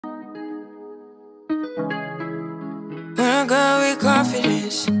girl with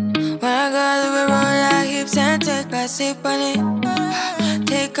confidence. When I got a roll like hips and take back sip on it.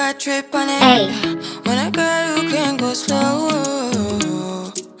 Take a trip on it. When a girl who can go slow.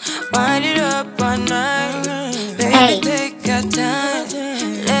 Wind it up all night. Baby, take your time.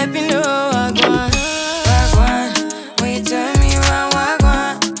 Let me know I want. When you turn me around, walk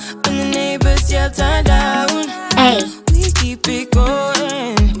on. When the neighbors yell turn down. We keep it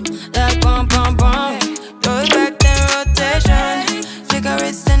going. Like bum bum bum. Roll back then rotation.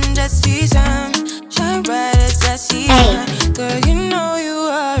 Cigarettes and the season. Shine bright as the season. Girl, you know you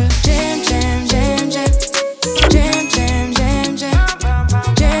are a jam, jam, jam, jam. Jam, jam, jam, jam.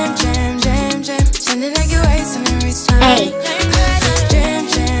 Jam, jam, jam, jam. Sounding like you're wasting every time. Jam,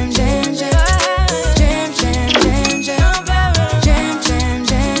 jam, jam, jam. Jam, jam, jam, jam. Jam, jam,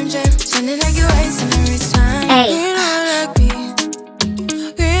 jam, jam. Sounding like you're wasting every time. You know like me.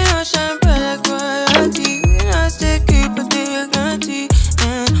 We don't shine bright like royalty. We not sticky, but they are guilty.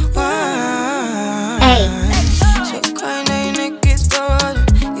 And why? So kind of your neck is stolen.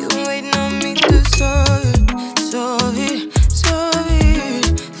 You been waiting on me to solve it. Solve it, solve it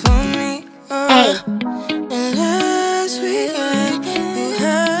for me. And last weekend, you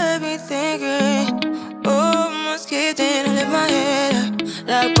had me thinking. Almost kicked in, I lift my head up.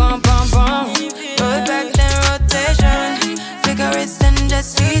 Like bum, bum, bum. Roll back then rotation. Cigarettes and the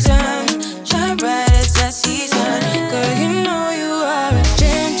season. Shine bright as the season. Girl, you know you are a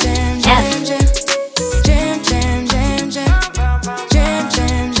jam, jam, jam, jam. Jam, jam, jam, jam. Jam,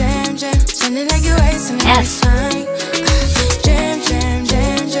 jam, jam, jam. Sounding like you're wasting every time. Jam, jam,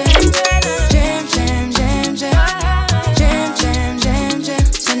 jam, jam. Jam, jam, jam, jam. Jam, jam, jam, jam.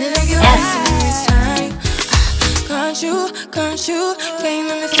 Sounding like you're wasting every time. Can't you? Can you make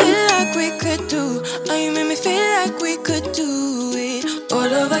me feel like we could do? Oh, you make me feel like we could do it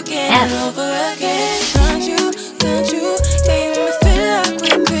all over again, all over again. Can't you? Can you make me feel like we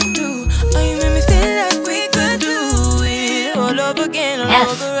could do? Oh, you make me feel like we could do it all over again, all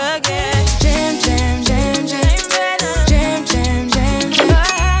over again. Jam, jam, jam, jam. Jam, jam, jam, jam.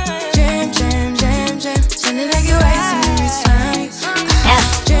 Jam, jam, jam, jam. Sounding like you're wasting every time.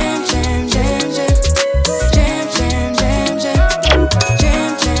 Jam, jam, jam, jam. Jam, jam, jam, jam. Jam,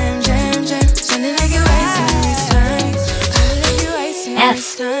 jam, jam, jam. Sounding like you're wasting every time. Sounding like you're wasting every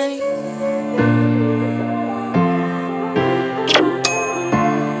time.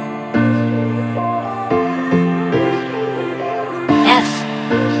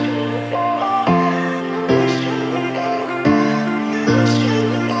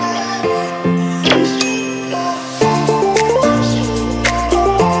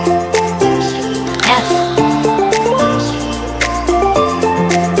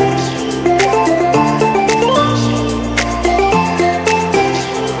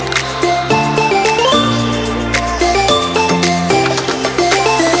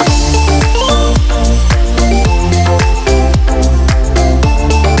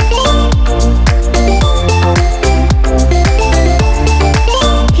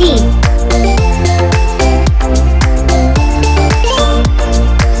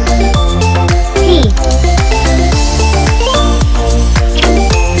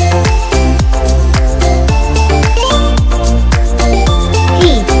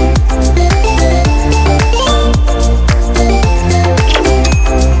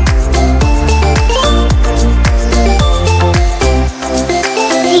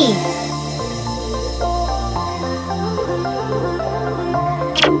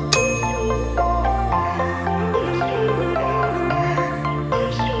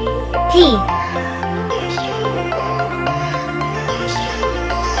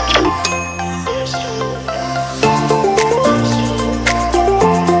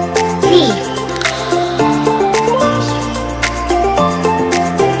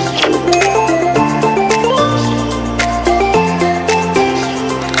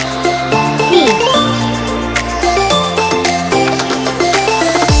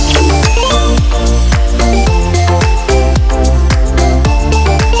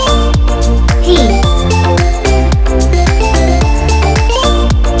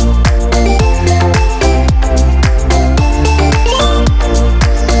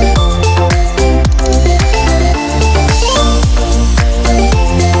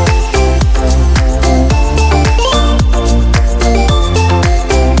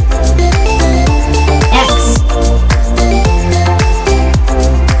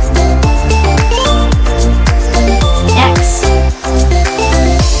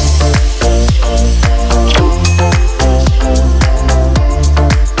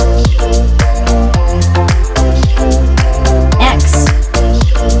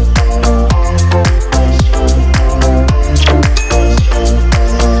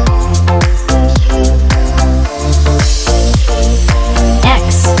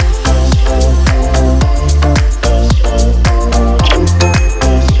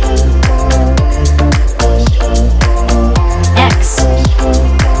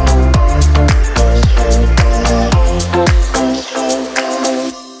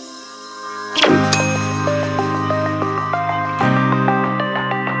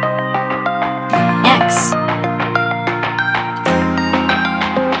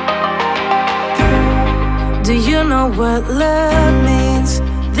 know what love means.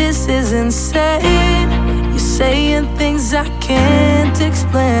 This is insane. You're saying things I can't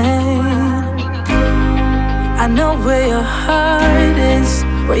explain. I know where your heart is,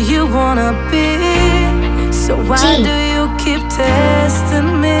 where you wanna be. So why do you keep testing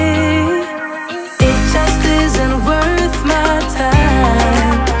me? It just isn't worth my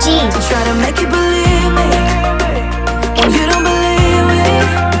time to try to make you believe me when you don't believe me.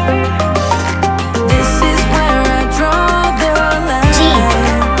 This is where I draw the line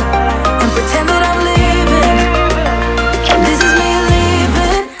and pretend that I'm leaving. This is me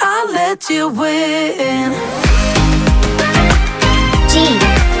leaving. I'll let you win.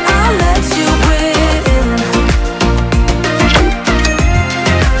 I'll let you win.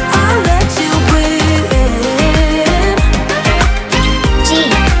 I'll let you win.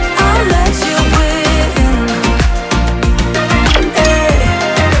 I'll let you win. Hey.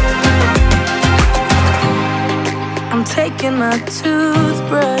 I'm taking my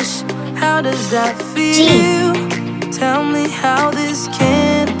toothbrush. How does that feel? Tell me how this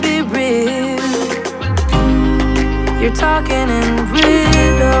can't be real. You're talking in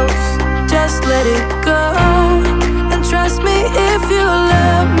riddles, just let it go. And trust me if you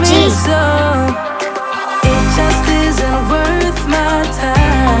love me so. It just isn't worth my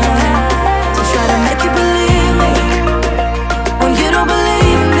time to try to make you believe me when you don't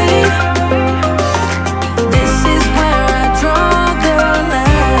believe me. This is where I draw the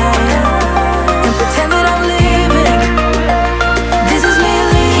line and pretend that I'm leaving. This is me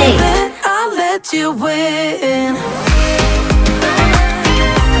leaving. I'll let you win.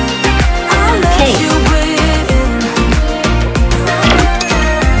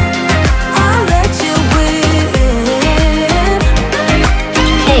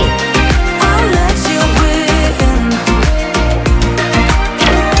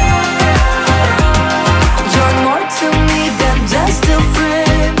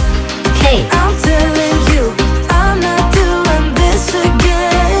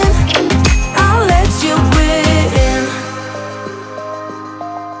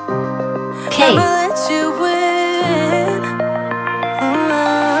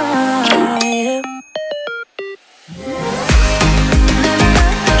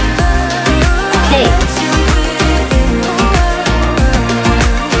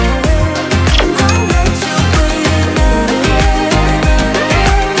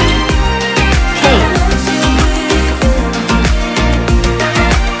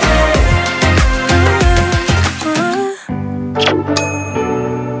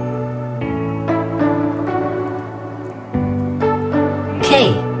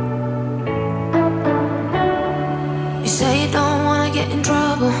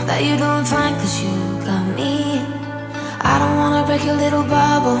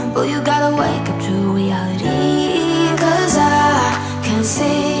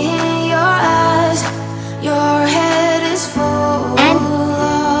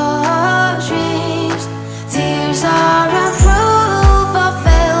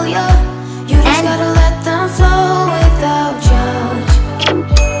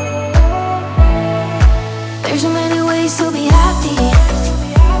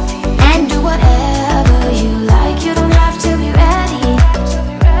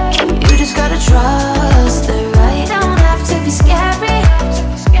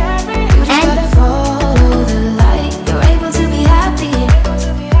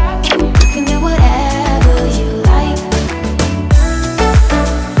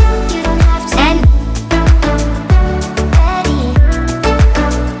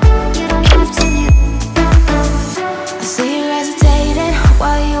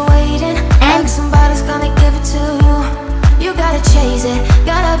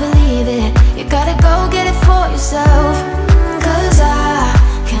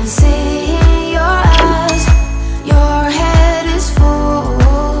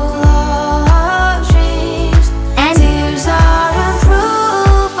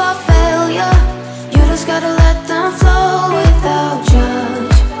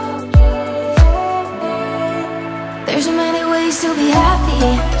 To be happy,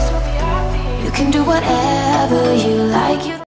 you can do whatever you like.